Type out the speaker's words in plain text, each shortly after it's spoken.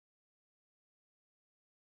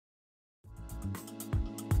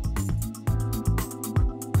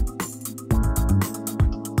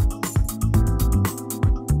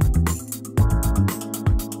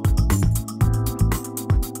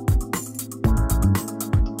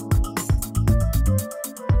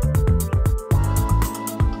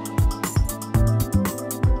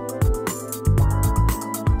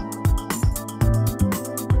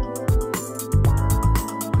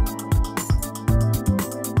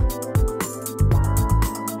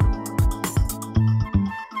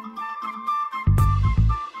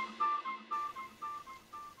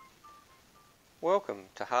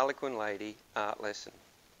Harlequin Lady art lesson.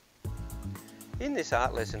 In this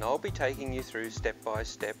art lesson I'll be taking you through step by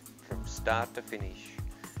step from start to finish.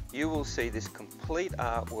 You will see this complete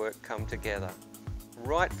artwork come together,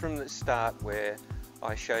 right from the start where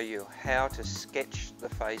I show you how to sketch the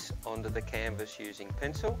face onto the canvas using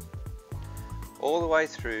pencil, all the way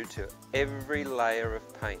through to every layer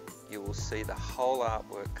of paint. You will see the whole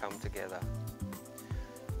artwork come together.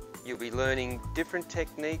 You'll be learning different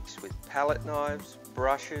techniques with palette knives,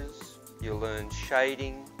 brushes. You'll learn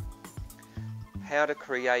shading, how to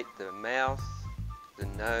create the mouth, the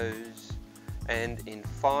nose, and in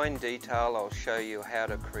fine detail I'll show you how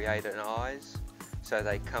to create an eyes so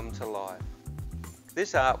they come to life.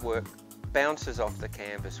 This artwork bounces off the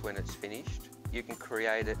canvas when it's finished. You can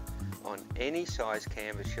create it on any size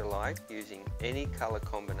canvas you like using any colour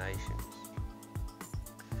combinations.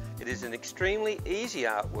 It is an extremely easy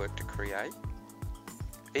artwork to create,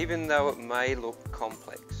 even though it may look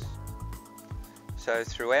complex. So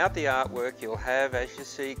throughout the artwork you'll have, as you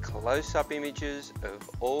see, close-up images of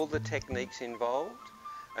all the techniques involved,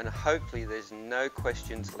 and hopefully there's no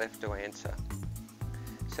questions left to answer.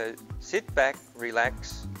 So sit back,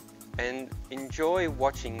 relax, and enjoy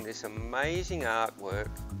watching this amazing artwork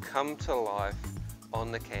come to life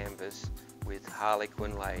on the canvas with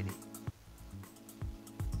Harlequin Lady.